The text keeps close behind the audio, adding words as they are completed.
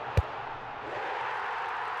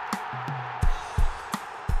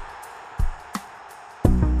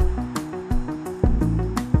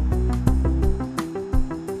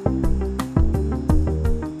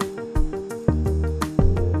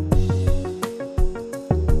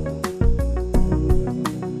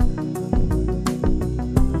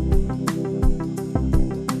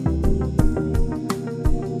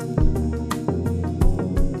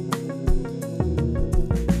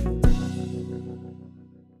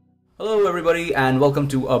Hello, everybody, and welcome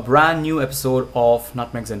to a brand new episode of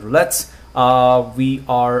Nutmegs and Roulettes. We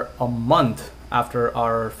are a month after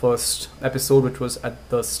our first episode, which was at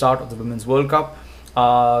the start of the Women's World Cup.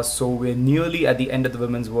 So we're nearly at the end of the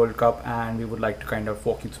Women's World Cup, and we would like to kind of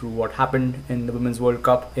walk you through what happened in the Women's World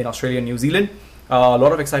Cup in Australia and New Zealand. A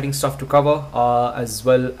lot of exciting stuff to cover, as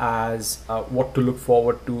well as what to look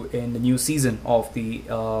forward to in the new season of the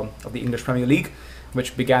English Premier League,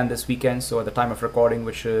 which began this weekend. So at the time of recording,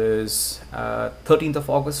 which is 13th of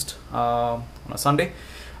August on a Sunday,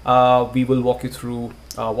 we will walk you through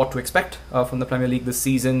what to expect from the Premier League this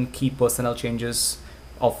season, key personnel changes,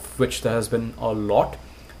 of which there has been a lot.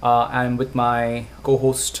 I'm with my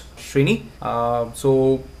co-host Srini.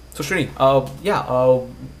 So Srini,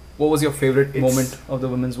 what was your favorite moment of the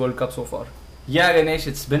Women's World Cup so far? Yeah, Ganesh,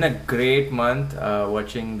 it's been a great month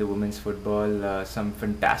watching the women's football. Some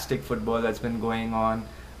fantastic football that's been going on.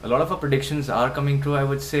 A lot of our predictions are coming true, I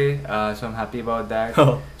would say. So I'm happy about that.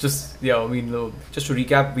 Just to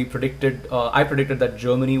recap, I predicted that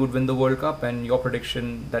Germany would win the World Cup, and your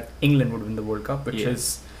prediction that England would win the World Cup, which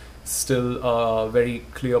is still a very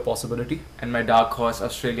clear possibility. And my dark horse,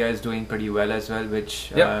 Australia, is doing pretty well as well,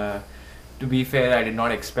 which... to be fair, I did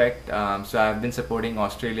not expect. So I've been supporting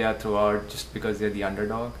Australia throughout just because they're the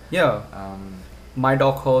underdog. Yeah. My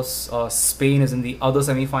dark horse, Spain, is in the other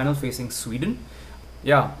semi-final facing Sweden.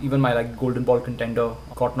 Yeah, even my golden ball contender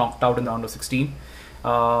got knocked out in the round of 16.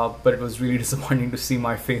 But it was really disappointing to see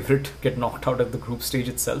my favorite get knocked out at the group stage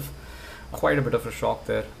itself. Quite a bit of a shock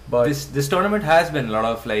there. But this tournament has been a lot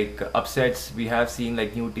of upsets. We have seen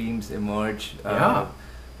new teams emerge.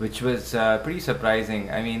 Which was pretty surprising.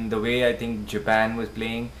 I mean, the way I think Japan was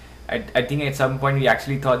playing, I think at some point we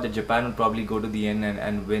actually thought that Japan would probably go to the end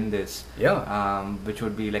and win this. Yeah. Which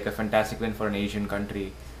would be a fantastic win for an Asian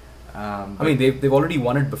country. I mean, they've already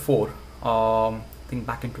won it before. I think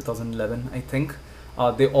back in 2011, I think.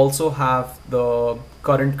 They also have the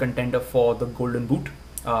current contender for the Golden Boot,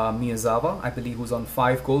 Miyazawa, I believe, who's on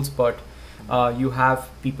 5 goals. But you have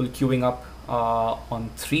people queuing up on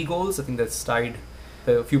 3 goals. I think that's tied.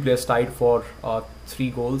 A few players tied for 3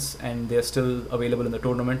 goals, and they're still available in the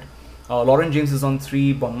tournament. Lauren James is on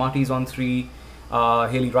 3, Bon Marty's on 3,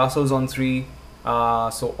 Hayley Rasso's on 3.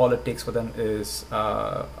 So all it takes for them is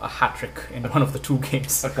a hat-trick in one of the 2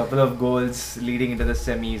 games. A couple of goals leading into the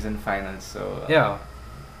semis and finals. So yeah.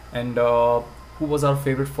 And who was our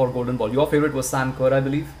favorite for Golden Ball? Your favorite was Sam Kerr, I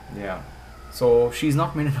believe. Yeah. So she's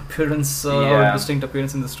not made an appearance or a distinct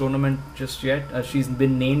appearance in this tournament just yet. She's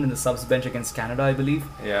been named in the subs bench against Canada, I believe.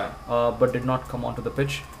 Yeah. But did not come onto the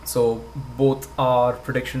pitch. So both are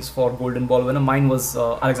predictions for Golden Ball winner. Mine was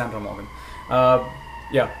Alexandra Morgan.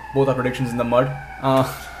 Both are predictions in the mud.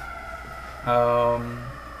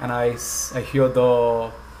 And I hear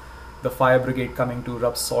the fire brigade coming to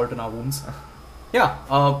rub salt in our wounds.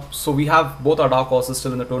 So we have both our dark horses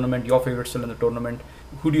still in the tournament. Your favorite still in the tournament.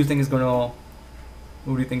 Who do you think is gonna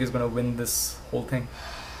win this whole thing?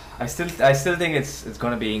 I still think it's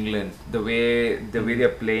gonna be England. The way they're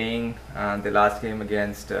playing. The last game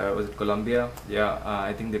against was it Colombia?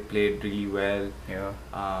 I think they played really well. Yeah.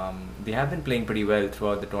 They have been playing pretty well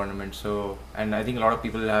throughout the tournament. So, and I think a lot of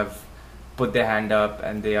people have put their hand up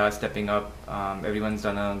and they are stepping up. Everyone's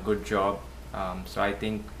done a good job. So I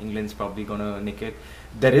think England's probably gonna nick it.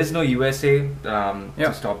 There is no USA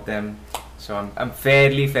to stop them. So I'm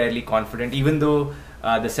fairly confident, even though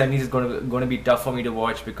the semis is going to be tough for me to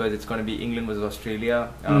watch because it's going to be England versus Australia.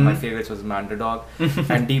 My favorites was my underdog,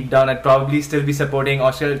 and deep down I'd probably still be supporting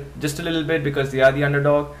Australia just a little bit because they are the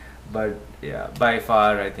underdog. But yeah, by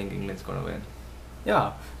far I think England's going to win.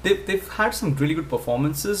 Yeah, they've had some really good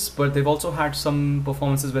performances, but they've also had some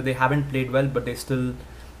performances where they haven't played well, but they still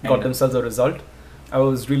got themselves a result. I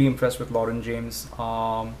was really impressed with Lauren James.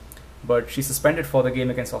 But she's suspended for the game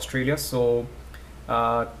against Australia, so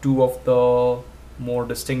 2 of the more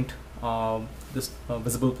distinct,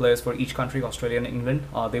 visible players for each country, Australia and England,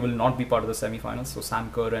 they will not be part of the semi-finals, so Sam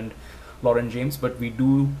Kerr and Lauren James, but we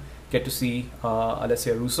do get to see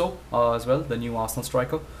Alessia Russo as well, the new Arsenal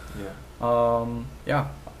striker.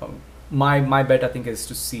 My bet, I think, is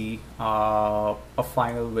to see a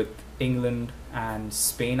final with England and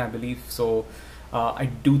Spain, I believe, so I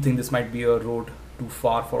do think this might be a road too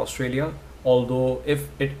far for Australia. Although if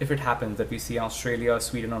it happens that we see Australia,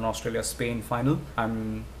 Sweden, and Australia, Spain final,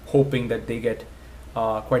 I'm hoping that they get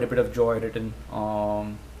quite a bit of joy written,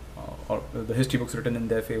 or the history books written in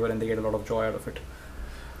their favor, and they get a lot of joy out of it.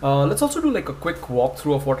 Let's also do a quick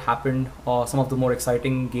walkthrough of what happened, some of the more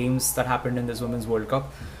exciting games that happened in this Women's World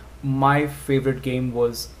Cup. My favorite game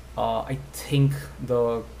was, I think,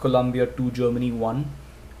 the Colombia 2 Germany 1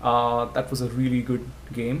 That was a really good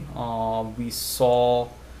game. We saw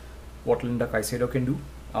what Linda Caicedo can do.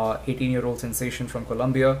 18-year-old sensation from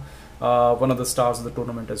Colombia, one of the stars of the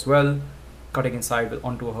tournament as well, cutting inside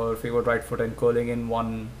onto her favored right foot and curling in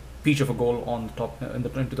one peach of a goal on the top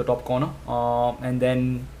into the top corner, and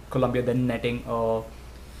then Colombia then netting a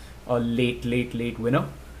late winner.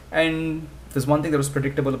 And there's one thing that was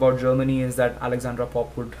predictable about Germany is that Alexandra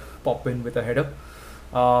Popp would pop in with a header.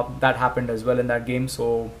 That happened as well in that game,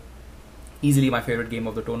 so easily my favorite game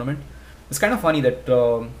of the tournament. It's kind of funny that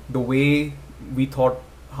the way we thought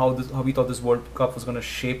how we thought this World Cup was going to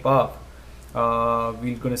shape up,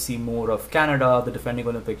 we're going to see more of Canada, the defending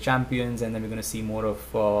Olympic champions, and then we're going to see more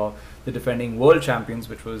of the defending world champions,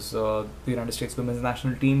 which was the United States women's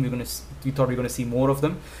national team. We thought we were going to see more of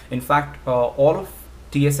them. In fact, all of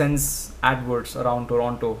TSN's adverts around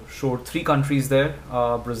Toronto showed 3 countries there: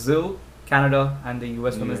 Brazil, Canada, and the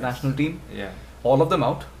US women's national team. Yeah. All of them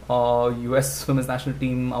out. US women's national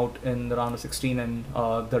team out in the round of 16, and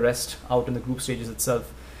the rest out in the group stages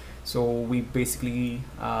itself. So we basically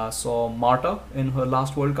saw Marta in her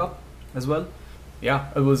last World Cup as well. Yeah,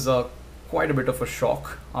 it was quite a bit of a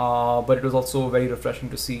shock, but it was also very refreshing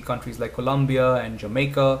to see countries like Colombia and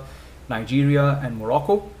Jamaica, Nigeria and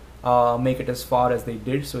Morocco make it as far as they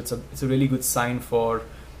did. So it's a really good sign for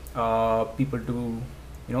people to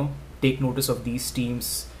take notice of these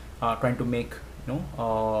teams trying to make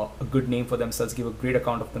a good name for themselves, give a great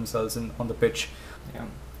account of themselves on the pitch. Yeah.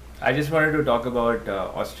 I just wanted to talk about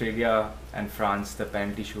Australia and France, the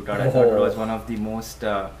penalty shootout. I thought it was one of the most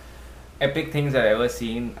epic things I've ever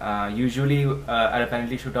seen. Usually at a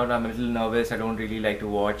penalty shootout, I'm a little nervous. I don't really like to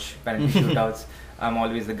watch penalty shootouts. I'm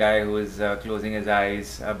always the guy who is closing his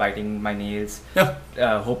eyes, biting my nails,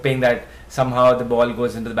 hoping that somehow the ball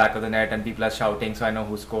goes into the back of the net and people are shouting so I know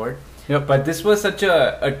who scored. Yep. But this was such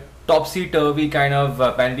a topsy-turvy kind of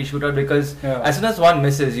penalty shootout, because as soon as one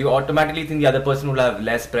misses, you automatically think the other person will have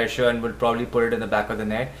less pressure and will probably put it in the back of the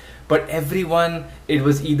net. But everyone, it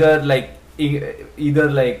was either like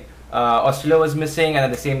Australia was missing and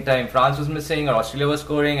at the same time France was missing, or Australia was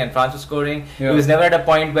scoring and France was scoring. It was never at a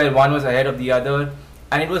point where one was ahead of the other,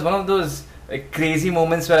 and it was one of those crazy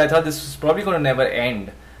moments where I thought this was probably going to never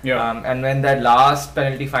end. And when that last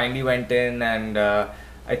penalty finally went in, and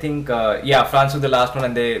I think France was the last one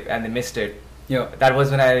and they missed it. That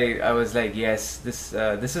was when I was like, yes, this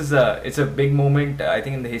is it's a big moment, I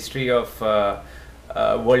think, in the history of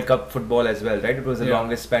World Cup football as well, right? It was the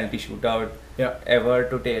longest penalty shootout ever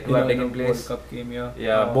to have taken place. World Cup game,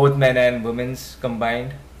 both men and women's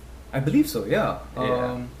combined. I believe so.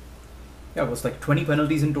 It was like 20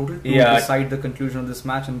 penalties in total to decide the conclusion of this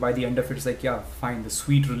match, and by the end of it, it's like, fine, the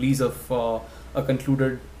sweet release of a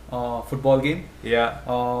concluded football game.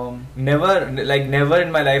 Never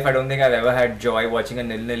in my life, I don't think I've ever had joy watching a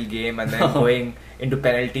 0-0 game and then going into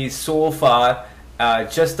penalties so far.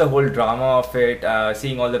 Just the whole drama of it,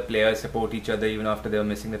 seeing all the players support each other even after they were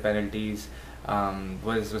missing the penalties,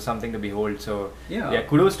 was something to behold. So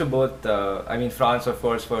kudos to both. I mean, France, of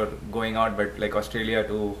course, for going out, but like Australia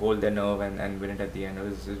to hold their nerve and win it at the end.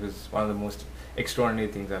 It was one of the most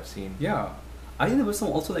extraordinary things I've seen. I think there were some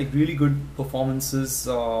also like really good performances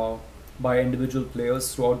by individual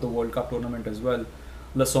players throughout the World Cup tournament as well.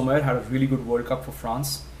 Le Sommer had a really good World Cup for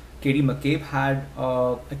France. Katie McCabe had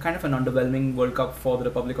a kind of an underwhelming World Cup for the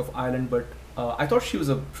Republic of Ireland, but I thought she was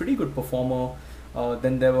a pretty good performer.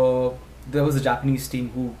 Then there was a Japanese team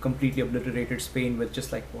who completely obliterated Spain with just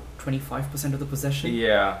 25% of the possession.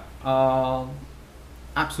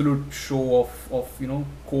 Absolute show of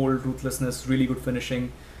cold ruthlessness, really good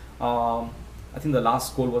finishing. I think the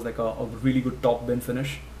last goal was like a really good top bin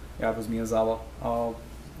finish. It was Miyazawa.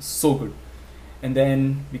 So good. And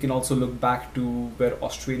then we can also look back to where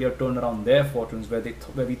Australia turned around their fortunes, where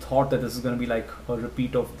we thought that this is going to be like a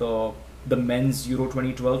repeat of the men's Euro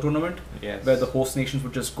 2012 tournament, where the host nations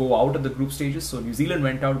would just go out at the group stages. So New Zealand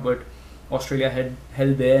went out, but Australia had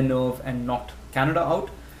held their nerve and knocked Canada out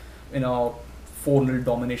in a 4-0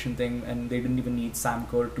 domination thing, and they didn't even need Sam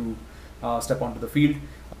Kerr to step onto the field.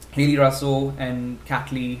 Hayley Raso and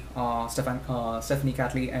Stephanie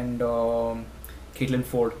Catley and Caitlin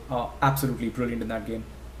Ford are absolutely brilliant in that game.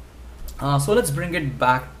 So let's bring it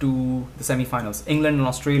back to the semi-finals. England and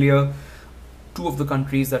Australia, two of the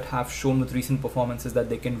countries that have shown with recent performances that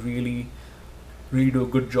they can really do a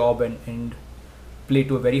good job and play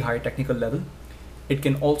to a very high technical level. It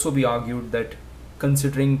can also be argued that,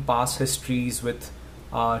 considering past histories with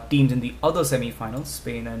teams in the other semi-finals,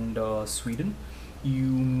 Spain and Sweden, you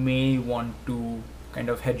may want to kind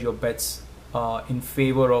of hedge your bets in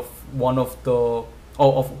favor of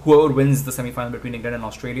of whoever wins the semi-final between England and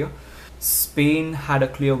Australia. Spain had a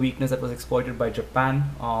clear weakness that was exploited by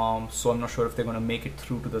Japan, so I'm not sure if they're going to make it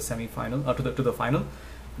through to the semi-final, to the final.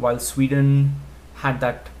 While Sweden had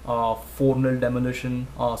that 4-0 demolition.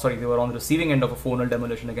 Sorry, they were on the receiving end of a 4-0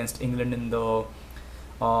 demolition against England in the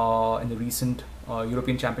recent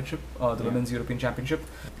European Championship, the Women's European Championship.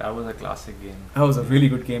 That was a classic game. That was a really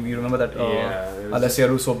good game. You remember that Alessia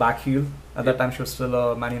Russo back heel? At that time, she was still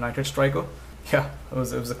a Man United striker. Yeah, it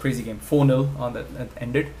was a crazy game. 4-0 that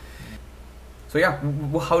ended. So yeah,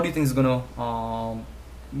 how do you think it's going to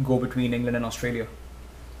go between England and Australia?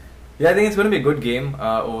 Yeah, I think it's going to be a good game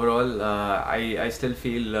overall. I still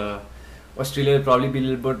feel Australia will probably be a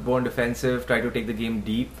little bit more defensive, try to take the game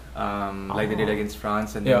deep like they did against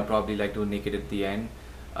France, and then probably like to nick it at the end.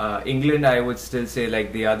 England, I would still say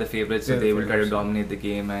like they are the favourites, so they will try to dominate the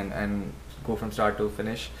game and go from start to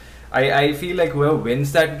finish. I feel like whoever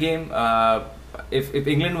wins that game, if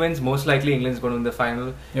England wins, most likely England's going to win the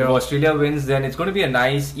final. If Australia wins, then it's going to be a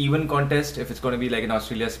nice even contest. If it's going to be like an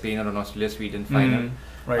Australia-Spain or an Australia-Sweden final,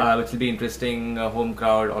 which will be interesting, home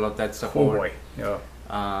crowd, all of that support. Oh boy,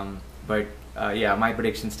 yeah. But my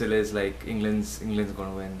prediction still is like England's going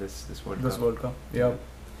to win this World Cup. This World Cup, yeah.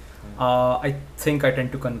 I think I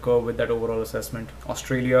tend to concur with that overall assessment.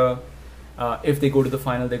 Australia, if they go to the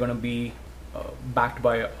final, they're going to be backed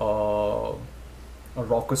by a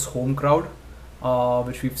raucous home crowd,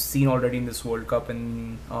 which we've seen already in this World Cup,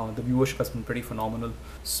 and the viewership has been pretty phenomenal.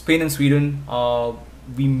 Spain and Sweden,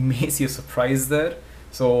 we may see a surprise there,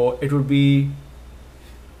 so it would be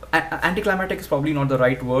anticlimactic is probably not the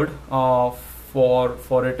right word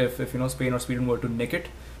for it if Spain or Sweden were to nick it.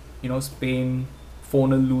 Spain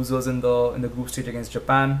 4-0 losers in the group stage against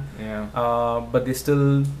Japan, but they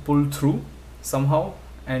still pulled through somehow,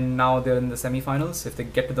 and now they're in the semi-finals. If they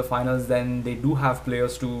get to the finals, then they do have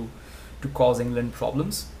players to cause England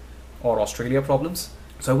problems or Australia problems.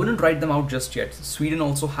 So I wouldn't write them out just yet. Sweden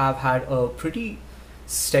also have had a pretty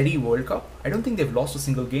steady World Cup. I don't think they've lost a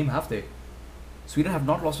single game, have they? Sweden have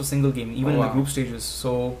not lost a single game, even in the group stages.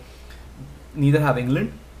 So neither have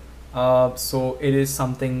England. So it is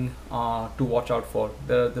something to watch out for.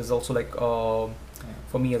 There's also like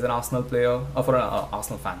for me as an Arsenal player, for an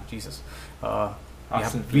Arsenal fan, Jesus,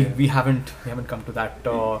 we haven't come to that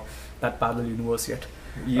parallel universe yet.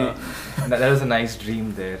 Yeah, that was a nice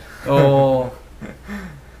dream there. Oh,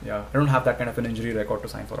 yeah. I don't have that kind of an injury record to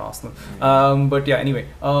sign for Arsenal. But yeah, anyway.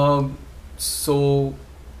 So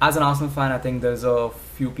as an Arsenal fan, I think there's a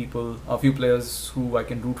few players who I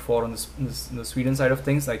can root for on the Sweden side of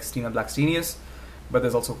things, like Stina Blackstenius. But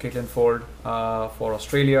there's also Caitlin Ford for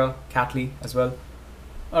Australia, Catley as well.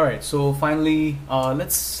 Alright, so finally,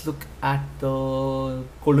 let's look at the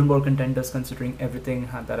Golden Ball contenders, considering everything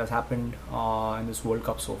that has happened in this World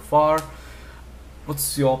Cup so far.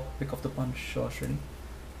 What's your pick of the bunch, Srini?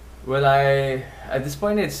 Well, at this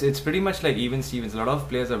point it's pretty much like even Stevens. A lot of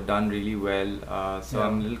players have done really well, so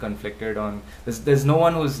I'm a little conflicted on. There's no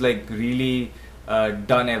one who's like really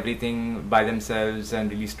done everything by themselves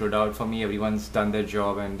and really stood out for me. Everyone's done their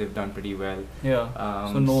job and they've done pretty well.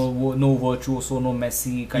 So no virtuoso, no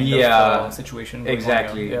Messi kind of situation.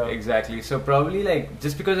 Exactly. So probably like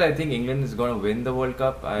just because I think England is going to win the World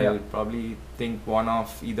Cup, I'll probably think one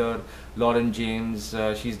of either Lauren James.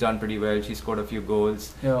 She's done pretty well. She scored a few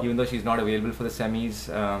goals, even though she's not available for the semis.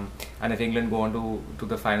 And if England go on to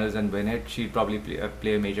the finals and win it, she'd probably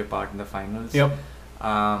play a major part in the finals.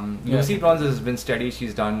 Lucy Bronze has been steady.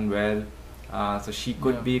 She's done well, so she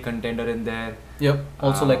could be a contender in there.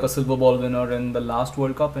 Also like a silver ball winner in the last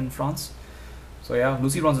World Cup in France. So yeah,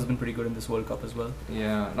 Lucy Bronze has been pretty good in this World Cup as well.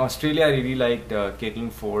 In Australia, I really liked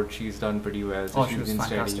Caitlin Ford. She's done pretty well. So she's been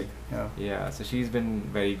fantastic. Steady. So she's been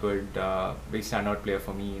very good. Very standout player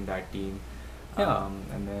for me in that team.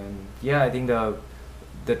 And then I think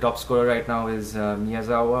the top scorer right now is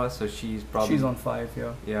Miyazawa, so she's on 5.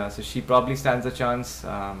 So she probably stands a chance,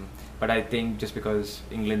 but I think just because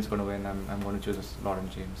England's going to win, I'm going to choose Lauren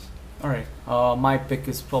James. Alright, my pick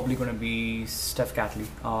is probably going to be Steph Catley.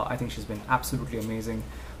 I think she's been absolutely amazing.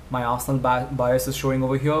 My Arsenal bias is showing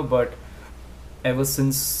over here, but ever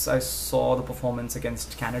since I saw the performance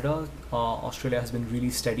against Canada, Australia has been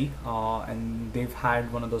really steady, and they've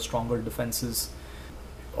had one of the stronger defenses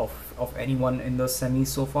of anyone in the semis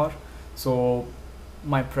so far. So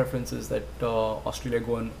my preference is that Australia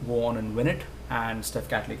go on and win it, and Steph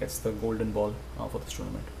Catley gets the golden ball for this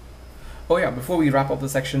tournament. Before we wrap up the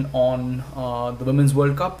section on the Women's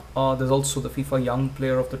World Cup, there's also the FIFA Young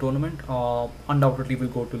Player of the tournament. Undoubtedly will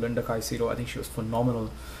go to Linda Caicedo. I think she was phenomenal.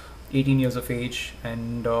 18 years of age,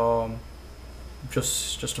 and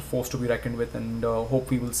just a force to be reckoned with, and hope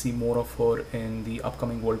we will see more of her in the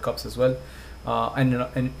upcoming World Cups as well.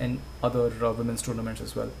 and other women's tournaments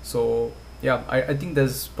as well. So yeah, I think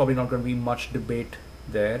there's probably not going to be much debate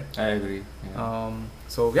there. I agree. Yeah.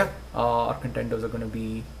 So yeah, our contenders are going to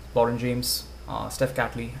be Lauren James, Steph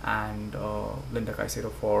Catley, and Linda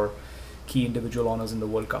Caicedo for key individual honors in the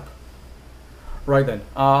World Cup. Right then,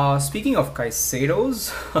 speaking of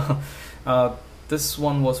Caicedos, this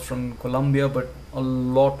one was from Colombia, but a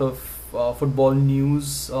lot of football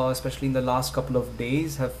news, especially in the last couple of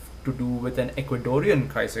days, have to do with an Ecuadorian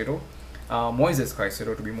Caicedo, Moises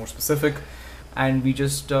Caicedo to be more specific. And we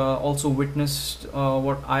just also witnessed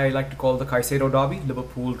what I like to call the Caicedo derby,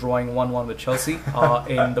 Liverpool drawing 1-1 with Chelsea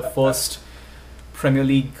in the first Premier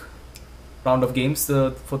League round of games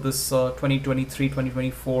for this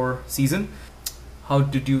 2023-2024 season. How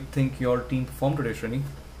did you think your team performed today, Srini?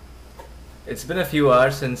 It's been a few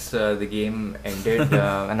hours since the game ended,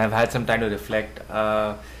 and I've had some time to reflect.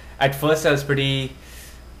 At first, I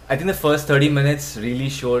think the first 30 minutes really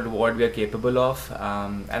showed what we are capable of,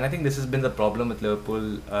 and I think this has been the problem with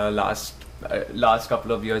Liverpool last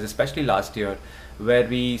couple of years, especially last year, where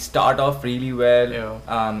we start off really well,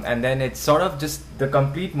 and then it's sort of just the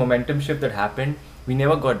complete momentum shift that happened. We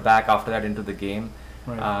never got back after that into the game.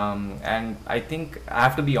 Right. And I think I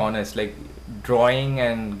have to be honest, like drawing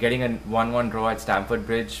and getting a 1-1 draw at Stamford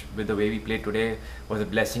Bridge with the way we played today was a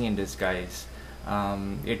blessing in disguise.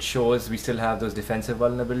 It shows we still have those defensive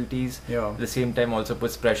vulnerabilities. At the same time, also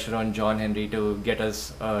puts pressure on John Henry to get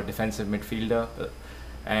us a defensive midfielder.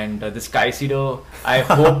 And this Caicedo, I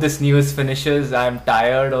hope this news finishes. I'm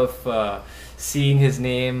tired of seeing his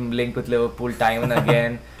name linked with Liverpool time and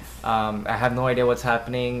again. I have no idea what's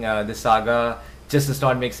happening. This saga just does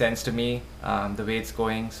not make sense to me, the way it's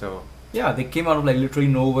going. So yeah, they came out of like literally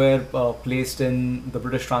nowhere, placed in the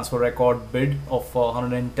British transfer record bid of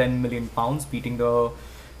 110 million pounds, beating the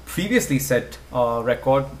previously set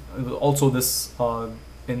record. Also this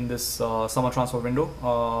in this summer transfer window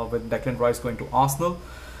with Declan Rice going to Arsenal,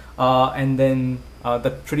 and then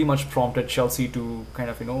that pretty much prompted Chelsea to kind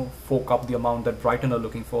of fork up the amount that Brighton are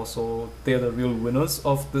looking for. So they're the real winners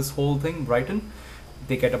of this whole thing. Brighton,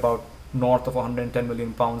 they get about north of 110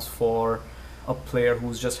 million pounds for a player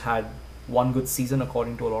who's just had one good season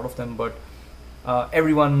according to a lot of them, but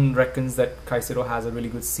everyone reckons that Caicedo has a really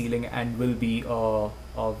good ceiling and will be a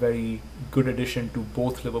very good addition to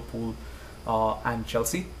both Liverpool and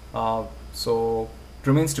Chelsea. So it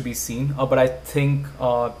remains to be seen, but I think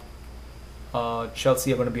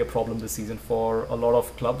Chelsea are going to be a problem this season for a lot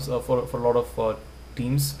of clubs, for a lot of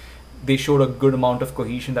teams. They showed a good amount of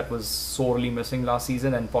cohesion that was sorely missing last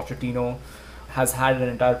season, and Pochettino has had an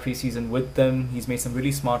entire preseason with them. He's made some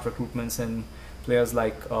really smart recruitments in players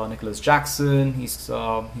like Nicholas Jackson. He's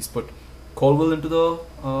put Colwill into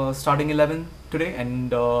the starting 11 today,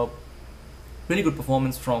 and really good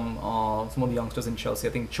performance from some of the youngsters in Chelsea.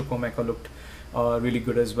 I think Chukwuemeka looked really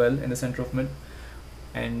good as well in the centre of mid,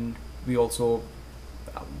 and we also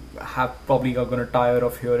have probably are going to tire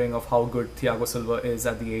of hearing of how good Thiago Silva is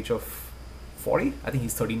at the age of 40. I think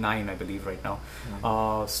he's 39, I believe, right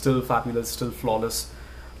now. Still fabulous, still flawless.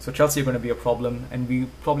 So Chelsea are going to be a problem, and we're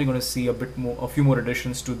probably going to see a few more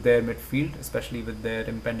additions to their midfield, especially with their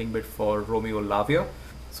impending bid for Romeo Lavia.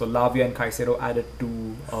 So Lavia and Caicedo added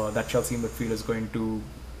to that Chelsea midfield is going to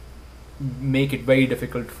make it very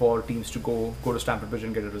difficult for teams to go to Stamford Bridge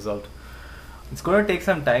and get a result. It's going to take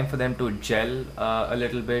some time for them to gel a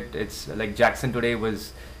little bit. It's like Jackson today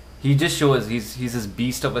he just shows he's this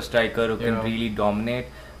beast of a striker who can really dominate.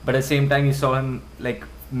 But at the same time, you saw him like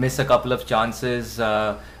miss a couple of chances,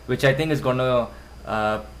 which I think is going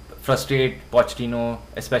to frustrate Pochettino,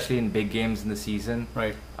 especially in big games in the season.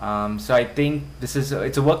 Right. So I think it's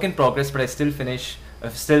a work in progress, but I still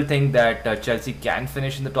think that Chelsea can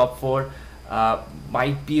finish in the top 4.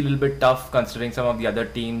 Might be a little bit tough considering some of the other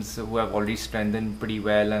teams who have already strengthened pretty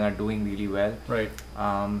well and are doing really well. Right.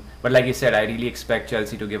 But like you said, I really expect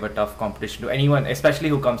Chelsea to give a tough competition to anyone, especially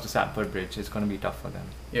who comes to Stamford Bridge. It's going to be tough for them.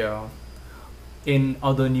 Yeah. In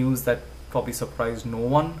other news that probably surprised no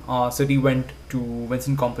one, City went to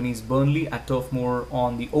Vincent Kompany's Burnley at Turf Moor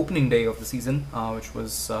on the opening day of the season, which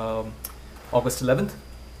was August 11th,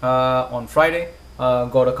 on Friday.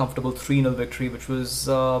 Got a comfortable 3-0 victory, which was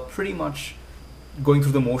pretty much going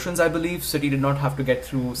through the motions, I believe. City did not have to get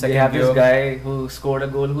through second gear. They have this guy who scored a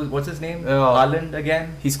goal. What's his name? Haaland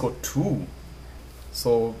again? He scored 2.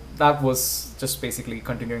 So that was just basically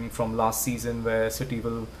continuing from last season, where City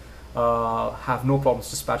will have no problems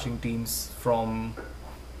dispatching teams from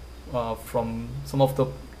some of the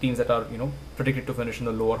teams that are predicted to finish in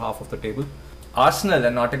the lower half of the table. Arsenal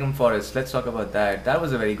and Nottingham Forest. Let's talk about that. That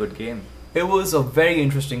was a very good game. It was a very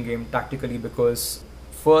interesting game tactically, because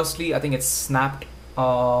Firstly, I think it snapped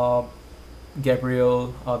the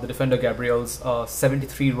defender Gabriel's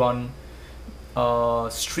 73-run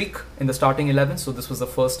streak in the starting 11. So this was the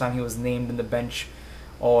first time he was named in the bench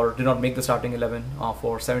or did not make the starting 11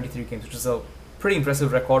 for 73 games, which is a pretty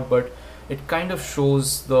impressive record, but it kind of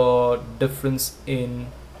shows the difference in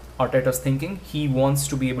Arteta's thinking. He wants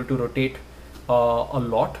to be able to rotate a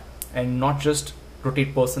lot, and not just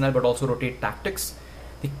rotate personnel but also rotate tactics.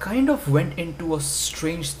 They kind of went into a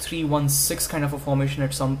strange 3-1-6 kind of a formation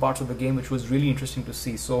at some parts of the game, which was really interesting to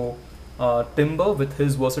see. So Timber, with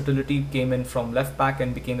his versatility, came in from left back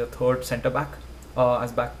and became the third centre back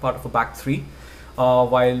as part of a back three.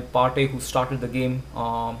 While Partey, who started the game,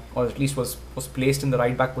 or at least was placed in the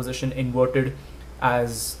right back position, inverted,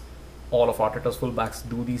 as all of Arteta's fullbacks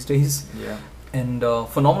do these days. Yeah. And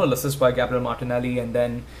phenomenal assist by Gabriel Martinelli, and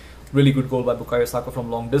then really good goal by Bukayo Saka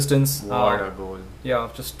from long distance. What a goal. Yeah,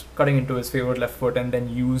 just cutting into his favourite left foot, and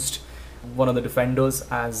then used one of the defenders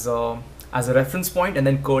as a reference point, and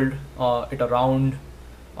then curled it around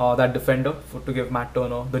that defender to give Matt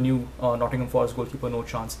Turner, the new Nottingham Forest goalkeeper, no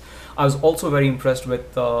chance. I was also very impressed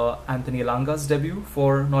with Anthony Elanga's debut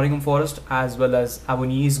for Nottingham Forest, as well as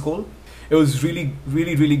Avoni's goal. It was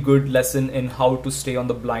really good lesson in how to stay on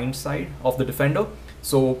the blind side of the defender.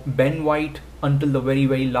 So Ben White, until the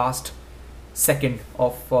very last second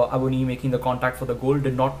of Avoni making the contact for the goal,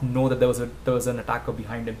 did not know that there was an attacker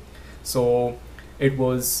behind him. So it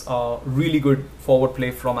was really good forward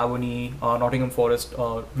play from Avoni. Nottingham Forest,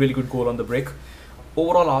 really good goal on the break.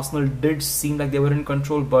 Overall, Arsenal did seem like they were in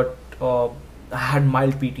control, but had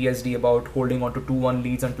mild PTSD about holding on to 2-1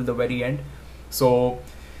 leads until the very end. So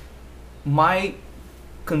my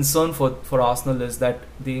concern for Arsenal is that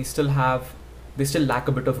they still lack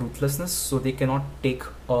a bit of ruthlessness, so they cannot take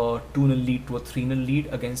a 2-0 lead to a 3-0 lead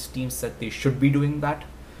against teams that they should be doing that.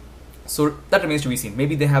 So that remains to be seen.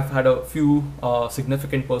 Maybe they have had a few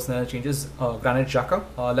significant personnel changes. Granit Xhaka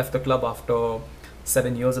left the club after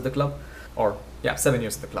 7 years at the club, 7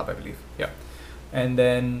 years at the club, I believe. Yeah, and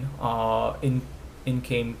then in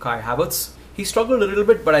came Kai Havertz. He struggled a little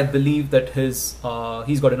bit, but I believe that he's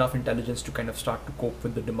got enough intelligence to kind of start to cope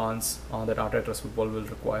with the demands that Arteta's football will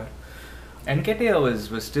require. Nketiah was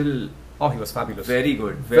still... Oh, he was fabulous. Very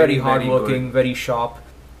good. Very hardworking, very sharp.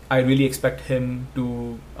 I really expect him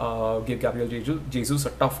to give Gabriel Jesus a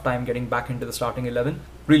tough time getting back into the starting 11.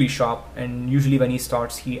 Really sharp, and usually when he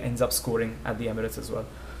starts, he ends up scoring at the Emirates as well.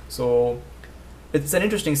 So it's an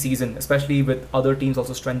interesting season, especially with other teams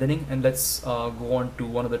also strengthening. And let's go on to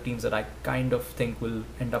one of the teams that I kind of think will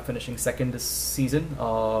end up finishing second this season.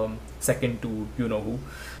 Second to you-know-who.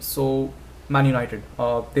 So Man United.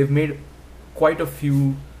 They've made quite a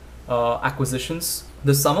few acquisitions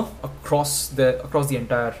this summer across the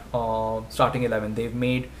entire starting 11. They've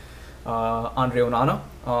made Andre Onana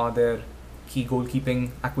their key goalkeeping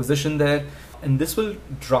acquisition there, and this will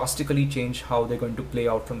drastically change how they're going to play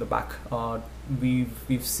out from the back.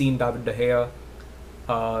 We've seen David De Gea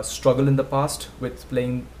struggle in the past with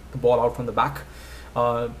playing the ball out from the back.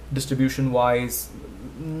 Distribution wise,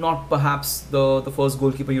 not perhaps the first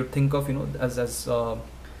goalkeeper you'd think of, as among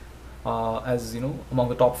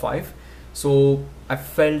the top 5. So I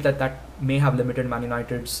felt that may have limited Man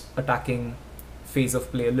United's attacking phase of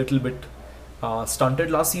play a little bit stunted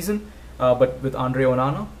last season. But with Andre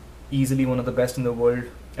Onana, easily one of the best in the world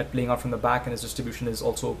at playing out from the back, and his distribution is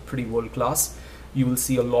also pretty world class, you will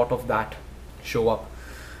see a lot of that show up.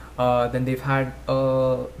 Then they've had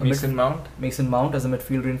Mason Mount as a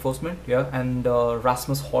midfield reinforcement, and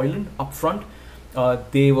Rasmus Højlund up front.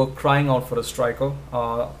 They were crying out for a striker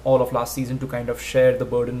all of last season to kind of share the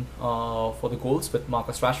burden for the goals with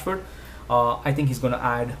Marcus Rashford. I think he's going to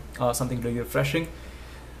add something really refreshing.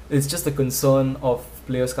 It's just the concern of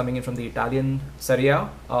players coming in from the Italian Serie A,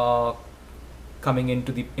 coming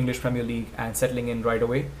into the English Premier League and settling in right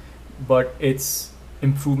away. But it's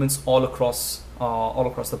improvements all across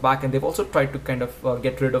the back, and they've also tried to kind of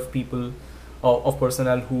get rid of people of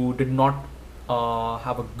personnel who did not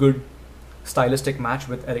have a good stylistic match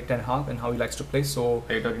with Erik ten Hag and how he likes to play. So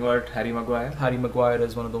are you talking about Harry Maguire? Harry Maguire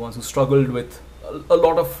is one of the ones who struggled with a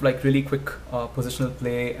lot of like really quick positional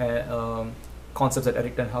play concepts that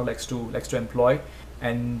Erik ten Hag likes to employ.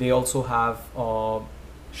 And they also have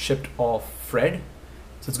shipped off Fred.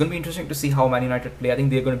 So it's going to be interesting to see how Man United play. I think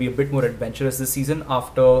they're going to be a bit more adventurous this season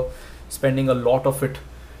after spending a lot of it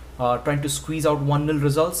trying to squeeze out 1-0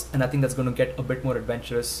 results, and I think that's going to get a bit more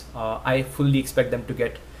adventurous. I fully expect them to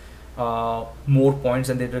get more points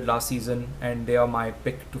than they did last season, and they are my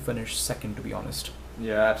pick to finish second, to be honest.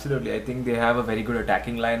 Yeah, absolutely. I think they have a very good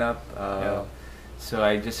attacking lineup. So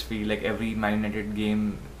I just feel like every Man United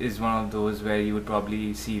game is one of those where you would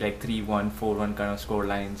probably see like 3-1, 4-1 kind of score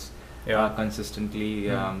lines consistently.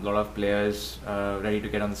 A lot of players ready to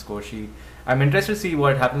get on the score sheet. I'm interested to see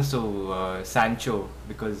what happens to Sancho,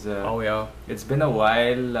 because it's been a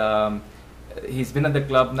while. He's been at the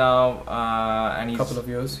club now, and he's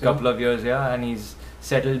couple of years, and he's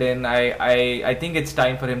settled in. I think it's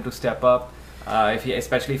time for him to step up.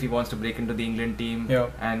 Especially if he wants to break into the England team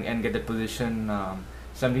and get that position.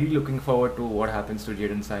 So I'm really looking forward to what happens to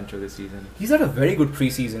Jadon Sancho this season. He's had a very good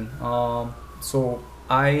pre-season. So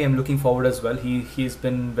I am looking forward as well. He's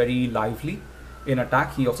been very lively in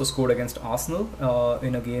attack. He also scored against Arsenal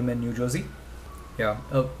in a game in New Jersey. Yeah,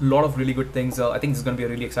 a lot of really good things. I think this is going to be a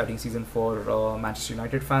really exciting season for Manchester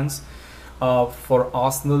United fans. For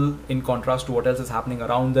Arsenal, in contrast to what else is happening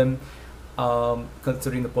around them,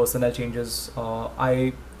 considering the personnel changes,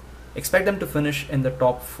 I expect them to finish in the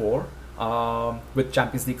top 4 with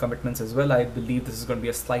Champions League commitments as well. I believe this is going to be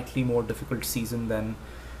a slightly more difficult season than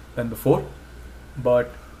before,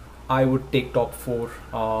 but I would take top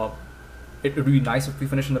 4. It would be nice if we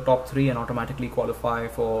finish in the top 3 and automatically qualify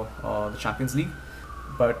for the Champions League.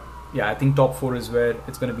 But yeah, I think top 4 is where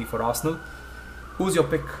it's going to be for Arsenal. Who's your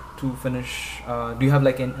pick to finish? Do you have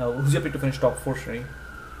who's your pick to finish top 4, Srini?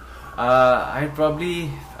 I'd probably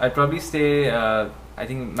say I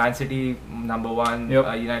think Man City number 1,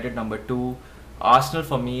 United number 2, Arsenal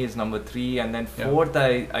for me is number 3, and then 4th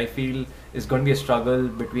I feel is going to be a struggle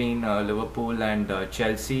between Liverpool and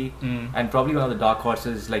Chelsea, and probably one of the dark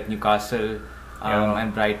horses like Newcastle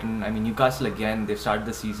and Brighton. I mean, Newcastle again, they've started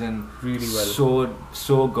the season really well,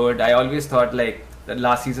 so good. I always thought like that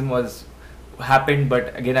last season happened,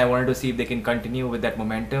 but again I wanted to see if they can continue with that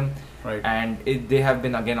momentum. Right. And they have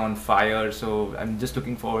been again on fire, so I'm just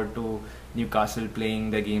looking forward to Newcastle playing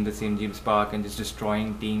their game at St. James Park and just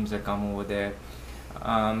destroying teams that come over there.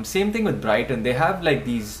 Same thing with Brighton. They have like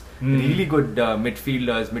these really good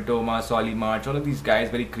midfielders, Mitoma, Solly March, all of these guys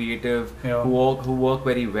very creative, who work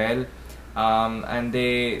very well, and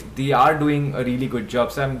they are doing a really good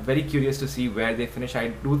job. So I'm very curious to see where they finish. I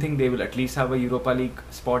do think they will at least have a Europa League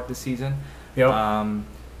spot this season.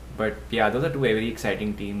 But yeah, those are two very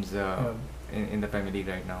exciting teams in the Premier League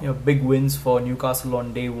right now. Yeah, big wins for Newcastle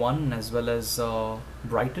on day 1 as well as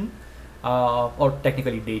Brighton, or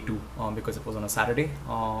technically day 2 because it was on a Saturday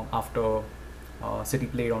after City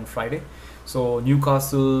played on Friday. So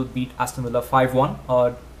Newcastle beat Aston Villa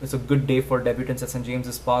 5-1. It's a good day for debutants at St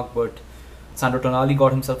James's Park, but Sandro Tonali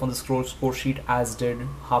got himself on the score sheet, as did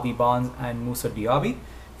Harvey Barnes and Moussa Diaby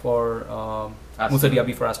for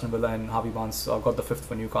Aston Villa, and Harvey Barnes got the 5th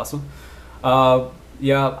for Newcastle.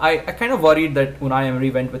 I kind of worried that Unai Emery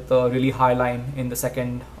went with a really high line in the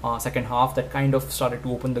second half. That kind of started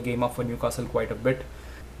to open the game up for Newcastle quite a bit.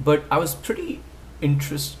 But I was pretty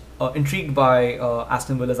intrigued by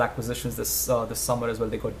Aston Villa's acquisitions this summer as well.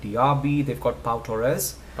 They got Diaby, they've got Pau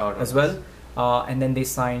Torres as well, and then they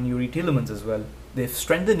signed Yuri Tielemans as well. They've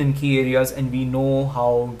strengthened in key areas, and we know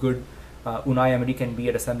how good Unai Emery can be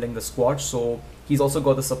at assembling the squad. So he's also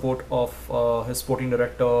got the support of his sporting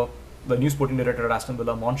director, the new sporting director at Aston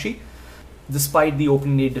Villa, Monchi. Despite the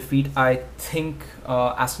opening day defeat, I think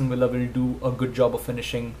Aston Villa will do a good job of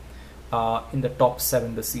finishing in the top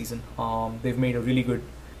 7 this season. They've made a really good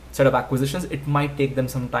set of acquisitions. It might take them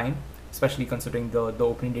some time, especially considering the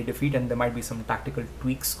opening day defeat, and there might be some tactical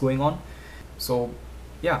tweaks going on. So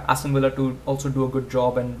yeah, Aston Villa to also do a good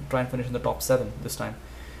job and try and finish in the top 7 this time.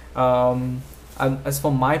 And as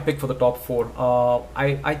for my pick for the top 4,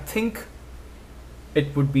 I think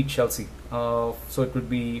it would be Chelsea. So it would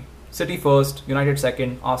be City 1st, United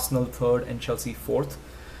 2nd, Arsenal 3rd, and Chelsea 4th.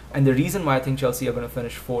 And the reason why I think Chelsea are going to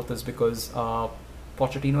finish 4th is because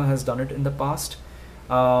Pochettino has done it in the past.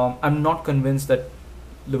 I'm not convinced that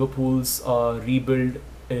Liverpool's rebuild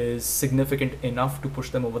is significant enough to push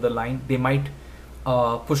them over the line. They might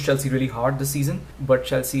push Chelsea really hard this season, but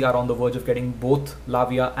Chelsea are on the verge of getting both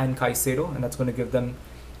Lavia and Caicedo, and that's going to give them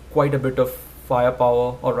quite a bit of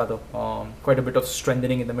firepower, or rather quite a bit of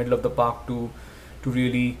strengthening in the middle of the park to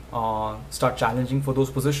really start challenging for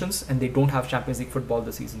those positions. And they don't have Champions League football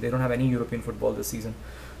this season. They don't have any European football this season,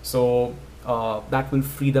 so that will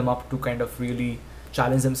free them up to kind of really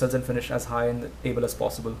challenge themselves and finish as high in the table as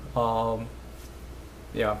possible. So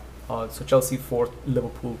Chelsea 4th,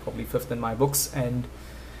 Liverpool probably 5th in my books. And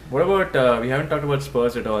what about we haven't talked about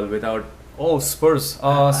Spurs at all. Without Spurs,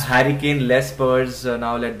 Harry Kane, less Spurs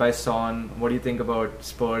now led by Son. What do you think about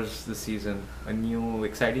Spurs this season? A new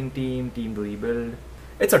exciting team to rebuild?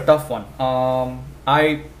 It's a tough one.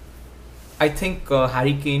 I think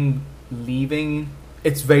Harry Kane leaving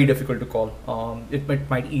it's very difficult to call. It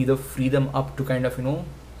might either free them up to kind of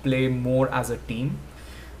play more as a team.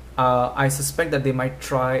 I suspect that they might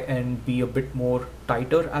try and be a bit more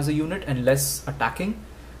tighter as a unit and less attacking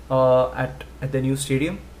at the new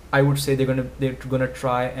stadium. I would say they're gonna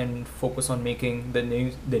try and focus on making the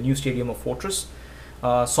new stadium a fortress.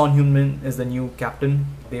 Son Heung-min is the new captain.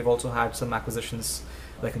 They've also had some acquisitions,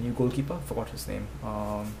 like a new goalkeeper. Forgot his name.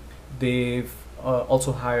 They've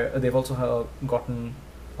also gotten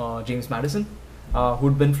James Maddison,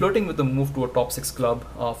 who'd been flirting with the move to a top 6 club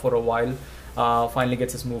for a while. Finally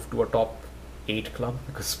gets his move to a top 8 club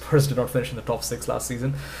because Spurs did not finish in the top 6 last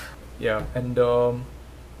season. Yeah, and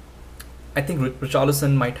I think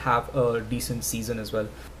Richarlison might have a decent season as well,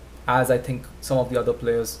 as I think some of the other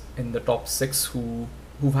players in the top 6 who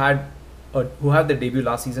had their debut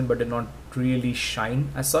last season but did not really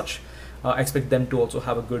shine as such. I expect them to also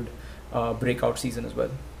have a good breakout season as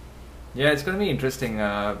well. Yeah, it's going to be interesting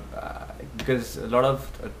because a lot of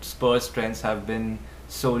Spurs strengths have been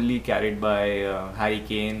solely carried by Harry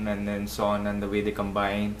Kane and then Son, and the way they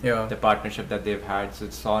combine, the partnership that they've had. So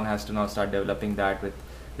Son has to now start developing that with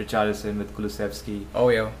Richarlison, with Kulusevski. Oh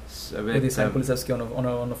yeah, with Kulusevski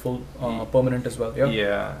on a full permanent as well.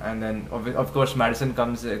 Yeah, and then of course Maddison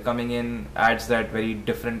coming in, adds that very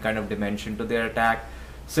different kind of dimension to their attack.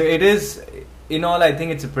 So it is, in all, I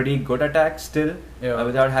think it's a pretty good attack still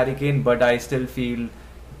without Harry Kane, but I still feel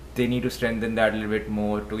they need to strengthen that a little bit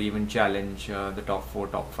more to even challenge the top 4,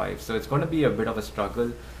 top 5. So it's going to be a bit of a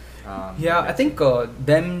struggle. I think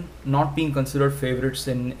them not being considered favourites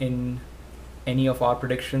in any of our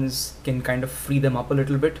predictions can kind of free them up a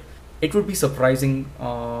little bit. It would be surprising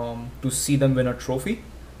to see them win a trophy.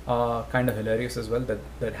 Kind of hilarious as well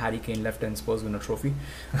that Harry Kane left and Spurs win a trophy.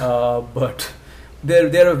 But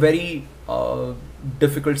they're a very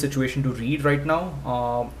difficult situation to read right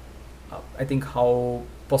now. I think how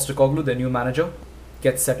Postecoglou, the new manager,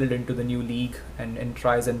 gets settled into the new league and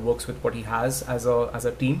tries and works with what he has as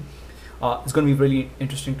a team. It's going to be really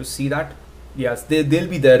interesting to see that. Yes, they'll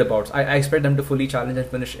be thereabouts. I expect them to fully challenge and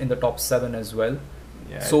finish in the top 7 as well.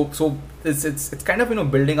 Yeah. So it's kind of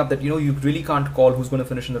building up that you really can't call who's going to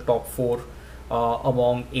finish in the top 4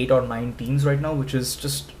 among 8 or 9 teams right now, which is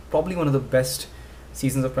just probably one of the best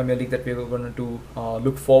seasons of Premier League that we're going to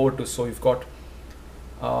look forward to. So you've got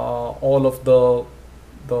all of the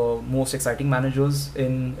most exciting managers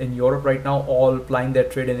in Europe right now, all plying their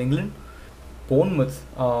trade in England. Bournemouth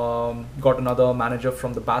got another manager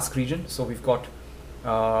from the Basque region, so we've got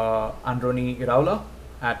Andre Onana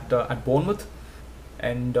at Bournemouth,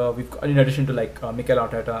 and we've got, in addition to Mikel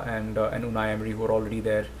Arteta and Unai Emery, who are already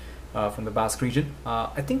there from the Basque region.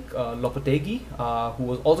 I think Lopetegui, who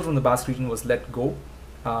was also from the Basque region, was let go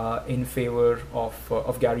in favor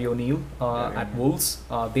of Gary O'Neill at Wolves.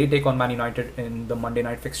 They take on Man United in the Monday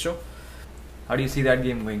night fixture. How do you see that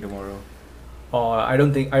game going tomorrow? I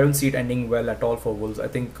don't see it ending well at all for Wolves. I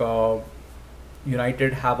think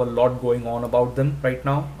United have a lot going on about them right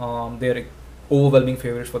now. They're overwhelming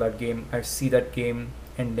favourites for that game. I see that game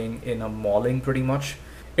ending in a mauling pretty much.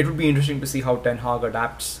 It would be interesting to see how Ten Hag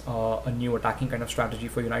adapts a new attacking kind of strategy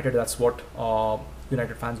for United. That's what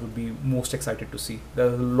United fans would be most excited to see.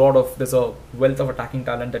 There's a wealth of attacking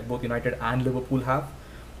talent that both United and Liverpool have,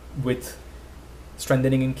 with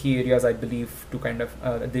strengthening in key areas. I believe to kind of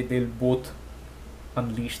they'll both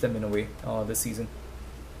unleash them in a way this season.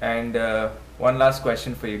 And one last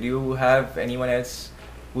question for you: do you have anyone else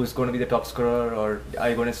who's going to be the top scorer, or are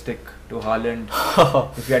you going to stick to Haaland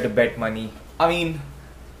if you had to bet money? I mean,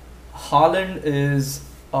 Haaland is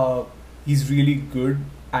he's really good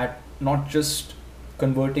at not just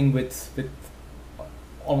converting with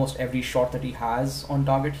almost every shot that he has on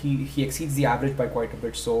target. He exceeds the average by quite a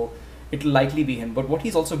bit, so it'll likely be him. But what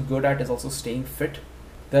he's also good at is also staying fit.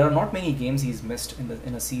 There are not many games he's missed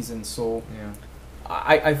in a season, so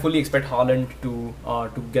I fully expect Haaland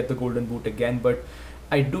to get the Golden Boot again. But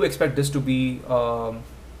I do expect this to be a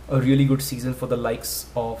really good season for the likes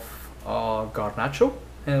of Garnacho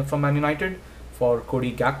from Man United, for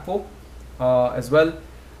Cody Gakpo as well.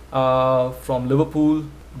 From Liverpool,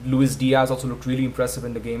 Luis Diaz also looked really impressive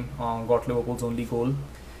in the game, got Liverpool's only goal.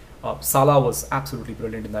 Salah was absolutely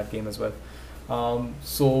brilliant in that game as well.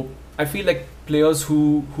 So I feel like players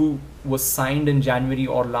who was signed in January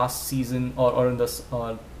or last season or in this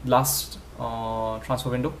last transfer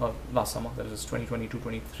window, last summer, that is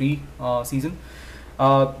 2022-23 season,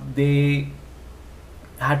 they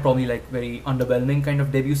had probably very underwhelming kind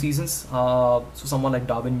of debut seasons. So someone like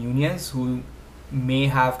Darwin Núñez, who may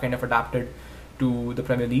have kind of adapted to the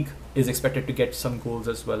Premier League, is expected to get some goals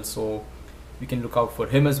as well. So we can look out for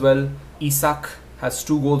him as well. Isak has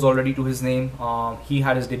 2 goals already to his name. He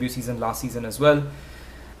had his debut season last season as well.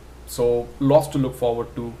 So lots to look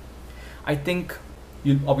forward to. I think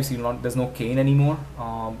there's no Kane anymore,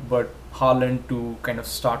 but Haaland to kind of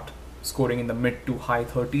start scoring in the mid to high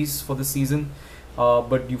 30s for this season.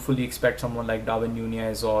 But you fully expect someone like Darwin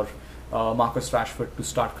Nunez or Marcus Rashford to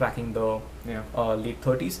start cracking the late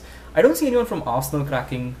 30s. I don't see anyone from Arsenal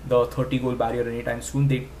cracking the 30 goal barrier anytime soon.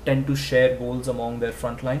 They tend to share goals among their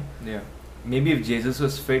front line. Yeah, maybe if Jesus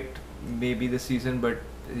was fit, maybe this season, but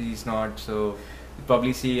he's not. So you'll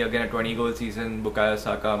probably see again a 20 goal season. Bukayo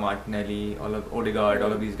Saka, Martinelli, all of Odegaard,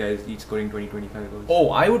 all of these guys each scoring 20-25 goals.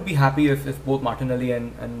 Oh, I would be happy if both Martinelli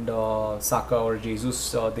and Saka or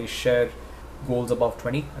Jesus they share goals above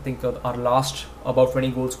 20. I think our last above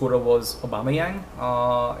 20 goal scorer was Aubameyang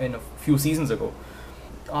in a few seasons ago.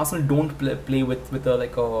 Arsenal don't play with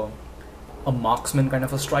a marksman kind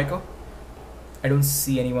of a striker. I don't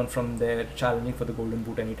see anyone from there challenging for the Golden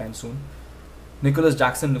Boot anytime soon. Nicholas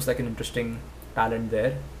Jackson looks like an interesting talent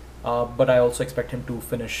there, but I also expect him to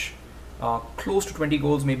finish close to 20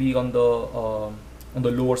 goals, maybe on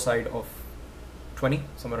the lower side of 20,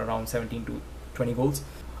 somewhere around 17 to 20 goals.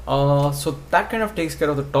 So that kind of takes care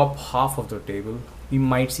of the top half of the table. We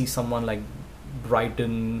might see someone like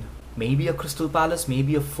Brighton, maybe a Crystal Palace,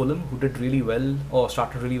 maybe a Fulham who did really well or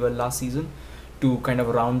started really well last season to kind of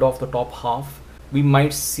round off the top half. We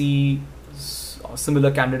might see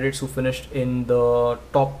similar candidates who finished in the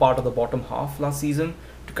top part of the bottom half last season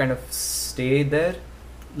to kind of stay there.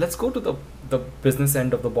 Let's go to the business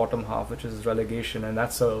end of the bottom half, which is relegation, and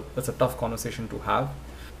that's a tough conversation to have.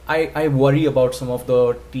 I worry about some of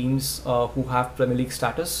the teams who have Premier League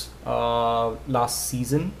status last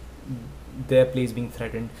season, their place being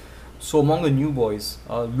threatened. So among the new boys,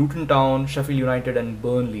 Luton Town, Sheffield United and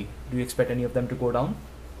Burnley, do you expect any of them to go down?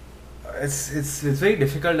 It's very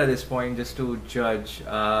difficult at this point just to judge.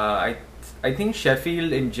 I think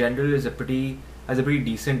Sheffield in general has a pretty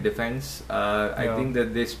decent defense. I think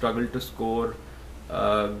that they struggle to score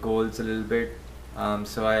goals a little bit.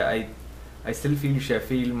 So I still feel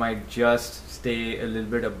Sheffield might just stay a little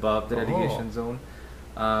bit above the relegation zone.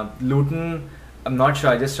 Luton, I'm not sure.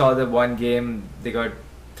 I just saw the one game they got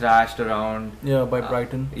thrashed around. Yeah, by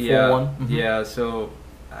Brighton. 4-1. Mm-hmm. Yeah. So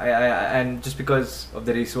and just because of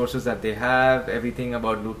the resources that they have, everything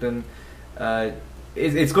about Luton,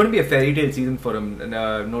 it's going to be a fairy tale season for them.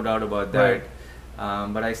 No doubt about that. Right.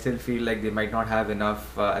 But I still feel like they might not have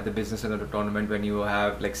enough at the business end of the tournament when you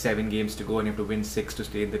have like 7 games to go and you have to win 6 to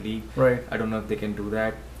stay in the league. Right. I don't know if they can do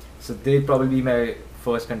that. So they'll probably be my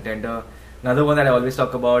first contender. Another one that I always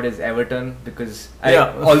talk about is Everton because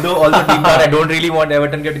although deep down I don't really want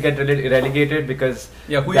Everton to get relegated because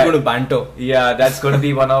who are you going to banter? Yeah, that's going to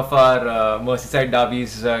be one of our Merseyside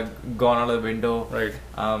derbies gone out of the window. Right.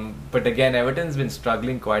 But again, Everton's been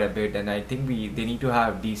struggling quite a bit, and I think they need to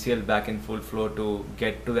have DCL back in full flow to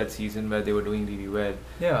get to that season where they were doing really well.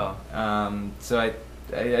 Yeah. So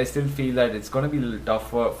I still feel that it's going to be a little tough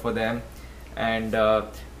for them, and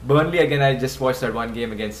Burnley again. I just watched that one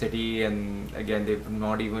game against City, and again they've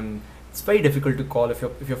not even. It's very difficult to call if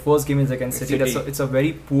your first game is against City. It's a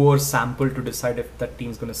very poor sample to decide if that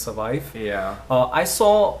team's going to survive. Yeah. I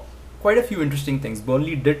saw quite a few interesting things.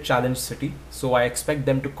 Burnley did challenge City, so I expect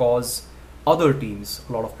them to cause other teams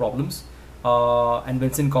a lot of problems. And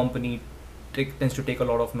Vincent Kompany tends to take a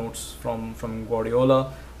lot of notes from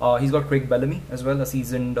Guardiola. He's got Craig Bellamy as well, a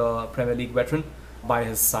seasoned Premier League veteran, by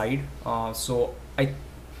his side. So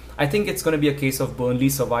I think it's going to be a case of Burnley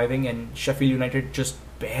surviving and Sheffield United just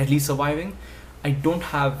barely surviving. I don't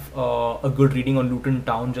have a good reading on Luton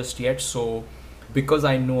Town just yet, so because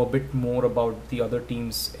I know a bit more about the other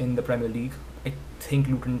teams in the Premier League, I think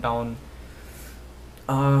Luton Town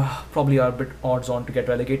probably are a bit odds on to get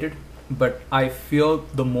relegated. But I fear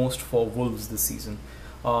the most for Wolves this season.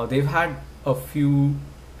 They've had a few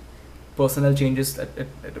personnel changes,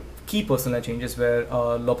 key personnel changes, where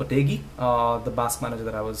Lopetegui, the Basque manager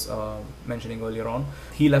that I was mentioning earlier on,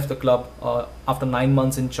 he left the club after 9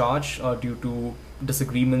 months in charge due to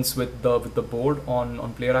disagreements with the board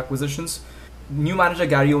on player acquisitions. New manager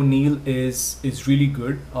Gary O'Neill is really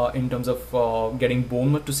good in terms of getting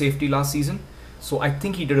Bournemouth to safety last season. So I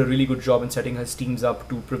think he did a really good job in setting his teams up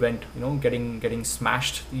to prevent getting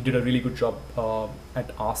smashed. He did a really good job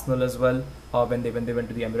at Arsenal as well when they went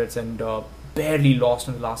to the Emirates and barely lost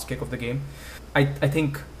in the last kick of the game. I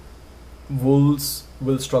think Wolves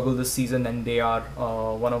will struggle this season and they are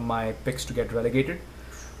one of my picks to get relegated.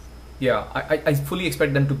 Yeah, I fully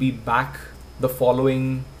expect them to be back the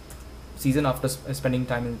following season after spending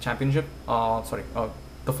time in the Championship.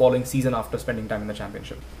 The following season after spending time in the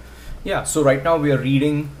Championship. Yeah, so right now we are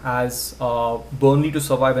reading as Burnley to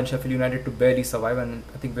survive and Sheffield United to barely survive, and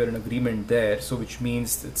I think we're in agreement there. So, which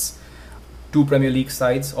means it's two Premier League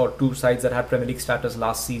sides or two sides that had Premier League status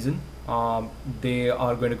last season. They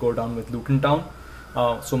are going to go down with Luton Town.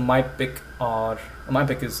 So my pick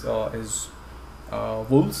is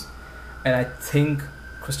Wolves, and I think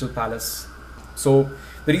Crystal Palace. So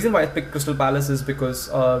the reason why I picked Crystal Palace is because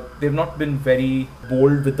they've not been very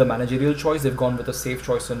bold with the managerial choice. They've gone with a safe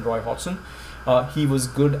choice in Roy Hodgson. He was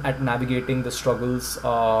good at navigating the struggles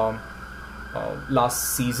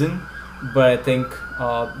last season, but I think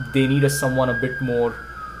they need someone a bit more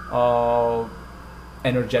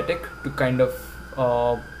energetic to kind of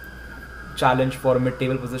challenge for a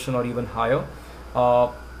mid-table position or even higher.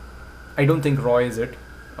 I don't think Roy is it.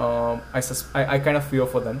 I kind of fear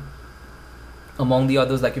for them. Among the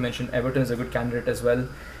others, like you mentioned, Everton is a good candidate as well.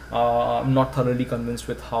 I'm not thoroughly convinced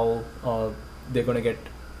with how they're going to get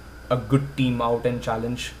a good team out and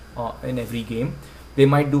challenge in every game. They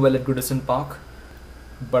might do well at Goodison Park,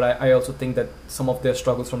 but I also think that some of their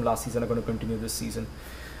struggles from last season are going to continue this season.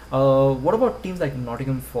 What about teams like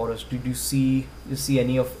Nottingham Forest? Did you see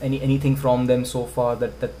anything from them so far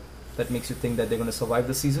that makes you think that they're going to survive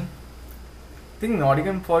this season? I think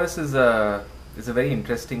Nottingham Forest is a very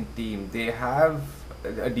interesting team. They have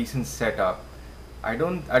a decent setup. I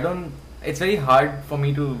don't. It's very hard for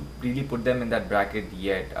me to really put them in that bracket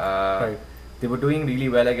yet. Right. They were doing really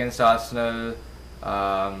well against Arsenal.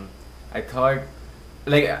 I thought,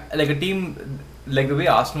 like a team, like the way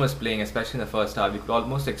Arsenal was playing, especially in the first half, you could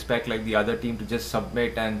almost expect like the other team to just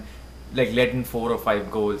submit and like let in 4 or 5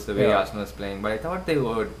 goals the way Arsenal was playing. But I thought they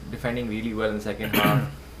were defending really well in the second half.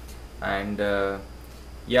 And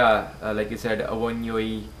like you said,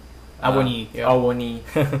 Awoniyi.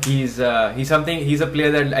 He's a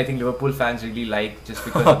player that I think Liverpool fans really like just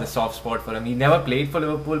because of the soft spot for him. He never played for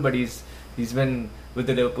Liverpool, but he's been with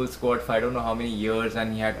the Liverpool squad for I don't know how many years,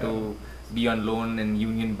 and he had to be on loan in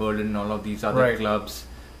Union Berlin and all of these other clubs.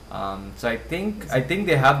 So I think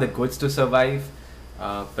they have the goods to survive,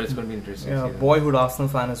 but it's going to be interesting. Yeah, boyhood Arsenal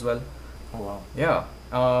fan as well. Oh wow. Yeah.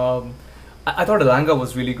 I thought Elanga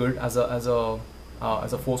was really good as a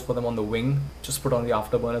force for them on the wing. Just put on the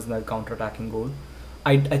afterburners and that counter-attacking goal.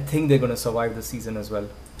 I think they're going to survive this season as well.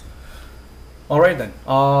 Alright then,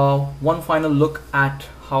 one final look at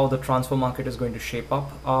how the transfer market is going to shape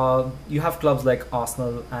up. You have clubs like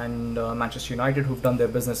Arsenal and Manchester United who've done their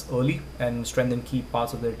business early and strengthened key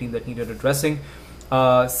parts of their team that needed addressing.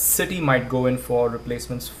 City might go in for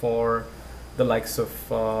replacements for the likes of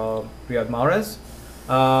Riyad Mahrez.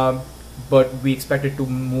 But we expect it to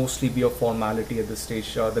mostly be a formality at this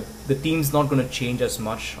stage. The team's not going to change as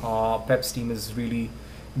much. Pep's team is really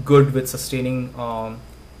good with sustaining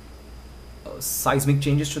seismic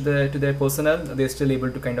changes to their personnel. They're still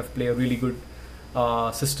able to kind of play a really good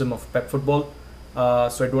system of Pep football.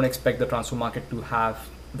 So I don't expect the transfer market to have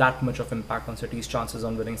that much of impact on City's chances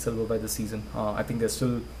on winning silver by this season. I think they're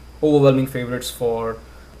still overwhelming favourites for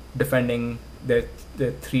defending their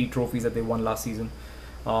 3 trophies that they won last season.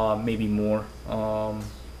 Maybe more.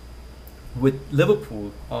 With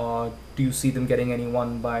Liverpool, do you see them getting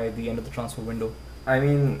anyone by the end of the transfer window? I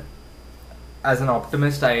mean, as an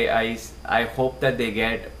optimist, I hope that they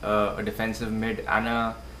get a defensive mid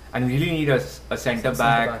and really need a centre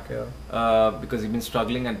back because we've been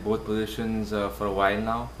struggling at both positions for a while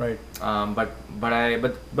now. Right.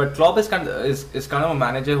 But Klopp is kind of a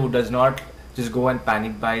manager who does not just go and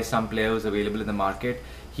panic buy some players available in the market.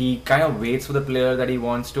 He kind of waits for the player that he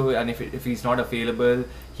wants to, and if he's not available,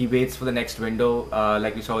 he waits for the next window,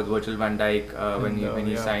 like we saw with Virgil van Dijk when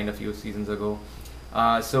he signed a few seasons ago.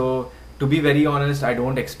 So to be very honest, I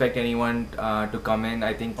don't expect anyone to come in.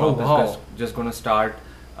 I think Klopp is just going to start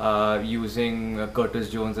using Curtis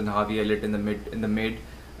Jones and Harvey Elliott in the mid,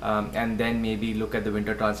 and then maybe look at the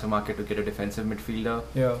winter transfer market to get a defensive midfielder.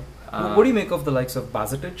 Yeah. What do you make of the likes of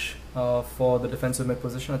Bazetic for the defensive mid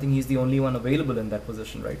position? I think he's the only one available in that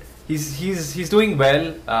position, right? He's doing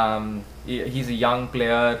well. He's a young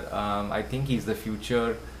player. I think he's the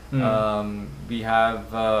future. We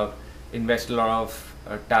have invested a lot of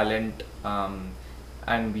talent,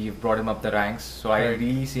 and we've brought him up the ranks. So I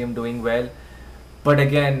really see him doing well. But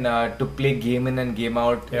again, to play game in and game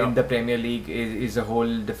out in the Premier League is a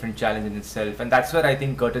whole different challenge in itself. And that's where I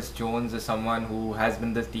think Curtis Jones is someone who has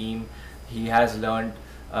been the team. He has learned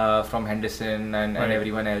from Henderson and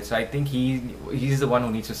everyone else. So I think he's the one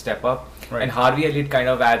who needs to step up. Right. And Harvey Elliott kind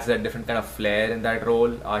of adds that different kind of flair in that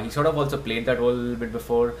role. He sort of also played that role a little bit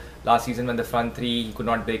before. Last season when the front three, he could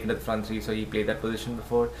not break into the front three, so he played that position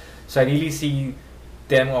before. So I really see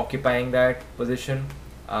them occupying that position.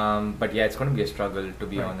 But yeah, it's going to be a struggle, to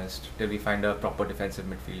be Right. honest, till we find a proper defensive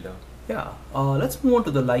midfielder. Yeah. Let's move on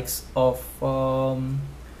to the likes of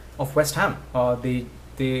West Ham.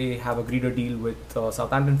 They have agreed a deal with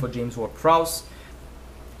Southampton for James Ward-Prowse.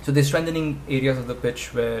 So they're strengthening areas of the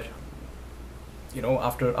pitch where,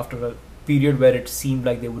 after a period where it seemed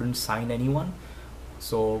like they wouldn't sign anyone.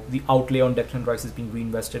 So the outlay on Declan Rice is being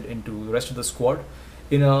reinvested into the rest of the squad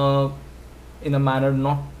in a manner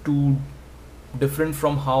not too different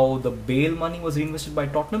from how the Bale money was reinvested by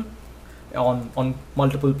Tottenham on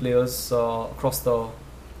multiple players across the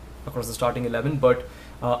starting 11. But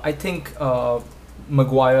I think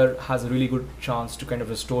Maguire has a really good chance to kind of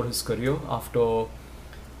restore his career after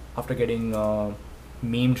getting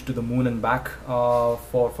maimed to the moon and back for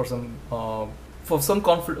some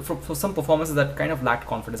performances that kind of lacked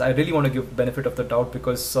confidence. I really want to give benefit of the doubt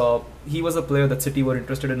because he was a player that City were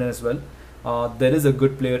interested in as well. There is a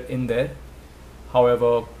good player in there.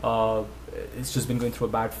 However, it's just been going through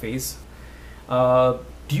a bad phase.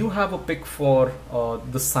 Do you have a pick for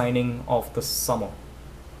the signing of the summer?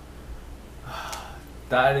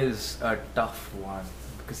 That is a tough one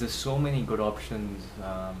because there's so many good options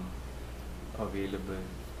available.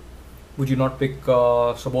 Would you not pick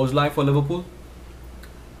Szoboszlai for Liverpool?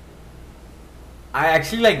 I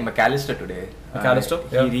actually like McAllister today. McAllister?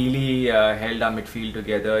 Yeah. He really held our midfield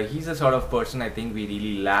together. He's the sort of person I think we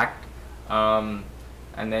really lacked.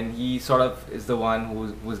 And then he sort of is the one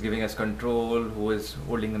who was giving us control, who was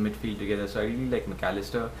holding the midfield together. So I really like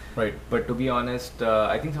McAllister. Right. But to be honest,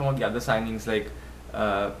 I think some of the other signings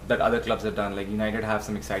that other clubs have done, like United have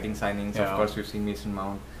some exciting signings. Yeah. Of course, we've seen Mason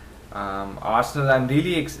Mount. Arsenal, I'm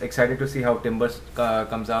really excited to see how Timbers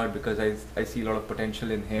comes out because I see a lot of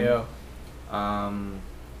potential in him. Yeah.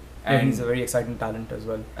 And he's a very exciting talent as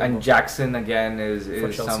well. And Jackson again is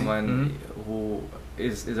Chelsea. someone who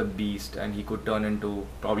is a beast, and he could turn into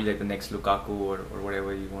probably like the next Lukaku or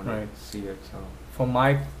whatever you want to see it. So for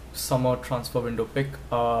my summer transfer window pick,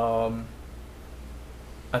 I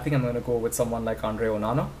think I'm going to go with someone like Andre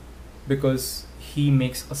Onana because he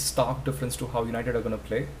makes a stark difference to how United are going to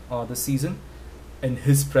play this season, and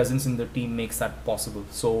his presence in the team makes that possible.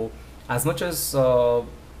 So as much as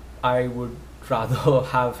I would rather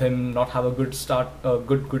have him not have a good start,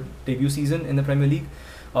 good debut season in the Premier League,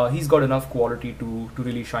 he's got enough quality to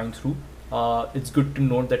really shine through. It's good to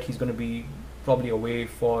note that he's going to be probably away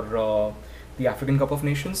for the African Cup of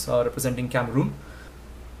Nations representing Cameroon.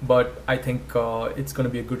 But I think it's going to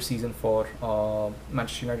be a good season for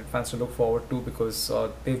Manchester United fans to look forward to because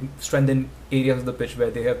they've strengthened areas of the pitch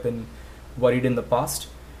where they have been worried in the past.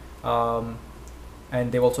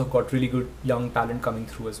 And they've also got really good young talent coming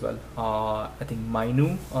through as well. I think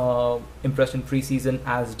Mainu impressed in pre-season,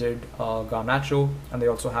 as did Garnacho, and they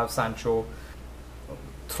also have Sancho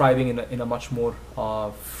thriving in a much more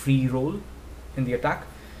free role in the attack.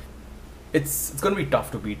 It's going to be tough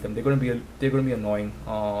to beat them. They're going to be annoying,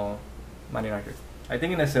 Man United. I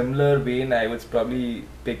think in a similar vein, I would probably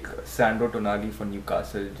pick Sandro Tonali for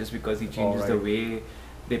Newcastle just because he changes the way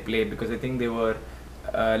they play. Because I think they were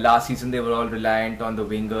last season they were all reliant on the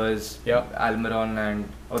wingers, Almiron and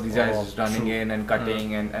all these guys just running in and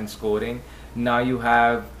cutting and scoring. Now you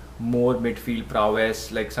have more midfield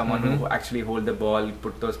prowess, like someone who actually hold the ball,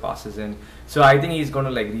 put those passes in. So I think he's going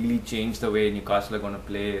to really change the way Newcastle are going to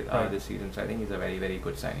play this season. So I think he's a very, very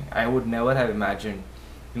good signing. I would never have imagined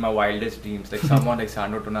in my wildest dreams like someone like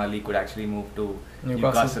Sandro Tonali could actually move to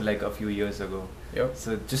Newcastle like a few years ago.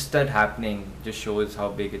 So just that happening just shows how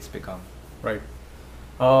big it's become. Right.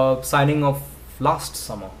 Signing of last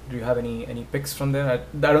summer. Do you have any picks from there? I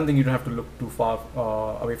don't think you don't have to look too far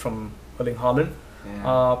away from Erling Haaland.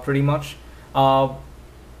 Pretty much.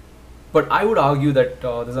 But I would argue that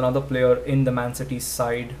there's another player in the Man City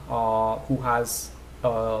side who has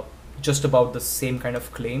just about the same kind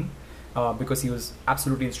of claim because he was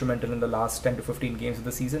absolutely instrumental in the last 10 to 15 games of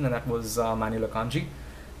the season, and that was Manuel Akanji.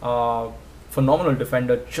 Phenomenal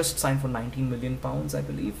defender, just signed for £19 million, I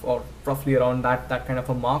believe, or roughly around that kind of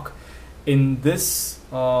a mark. In this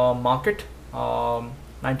market, £19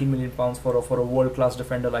 million for a world-class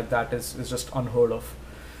defender like that is just unheard of.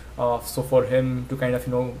 So for him to kind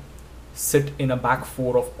of sit in a back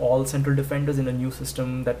four of all central defenders in a new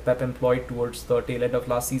system that Pep employed towards the tail end of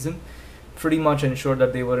last season, pretty much ensured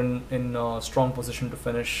that they were in a strong position to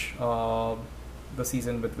finish the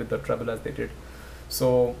season with the treble as they did.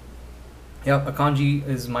 So yeah, Akanji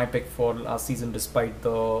is my pick for last season despite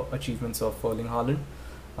the achievements of Erling Haaland.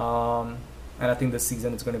 And I think this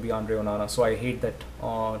season it's going to be Andre Onana. So I hate that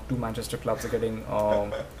two Manchester clubs are getting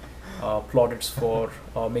plaudits for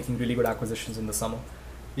making really good acquisitions in the summer.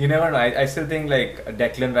 You never know. I still think like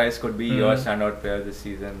Declan Rice could be your Mm. standout player this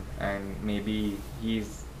season, and maybe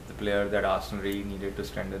he's the player that Arsenal really needed to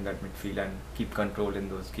strengthen that midfield and keep control in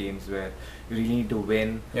those games where you really need to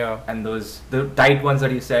win. Yeah. And the tight ones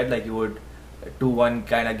that you said, like you would 2-1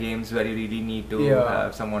 kind of games where you really need to Yeah.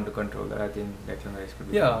 have someone to control that. I think Declan Rice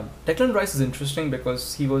could be. Yeah, Declan Rice is interesting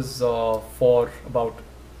because he was for about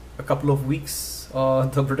a couple of weeks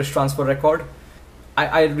the British transfer record.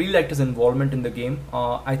 I really liked his involvement in the game.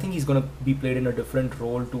 I think he's going to be played in a different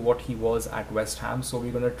role to what he was at West Ham. So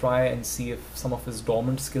we're going to try and see if some of his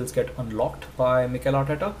dormant skills get unlocked by Mikel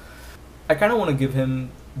Arteta. I kind of want to give him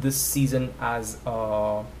this season as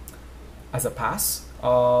a pass.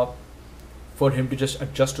 For him to just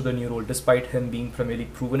adjust to the new role, despite him being Premier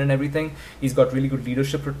League proven and everything. He's got really good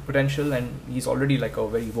leadership potential, and he's already like a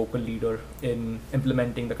very vocal leader in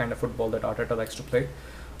implementing the kind of football that Arteta likes to play.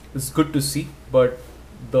 It's good to see, but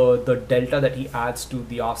the delta that he adds to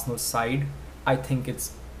the Arsenal side, I think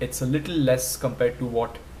it's a little less compared to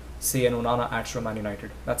what, say, an Onana adds to Man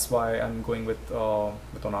United. That's why I'm going with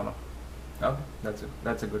Onana. Okay,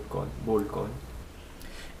 that's a good call, bold call.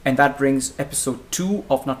 And that brings episode 2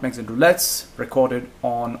 of Nutmegs and Roulettes, recorded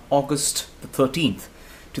on August the 13th,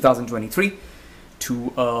 2023,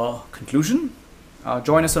 to a conclusion.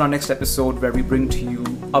 Join us on our next episode where we bring to you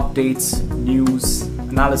updates, news,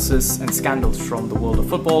 analysis, and scandals from the world of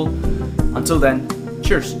football. Until then,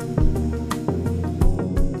 cheers.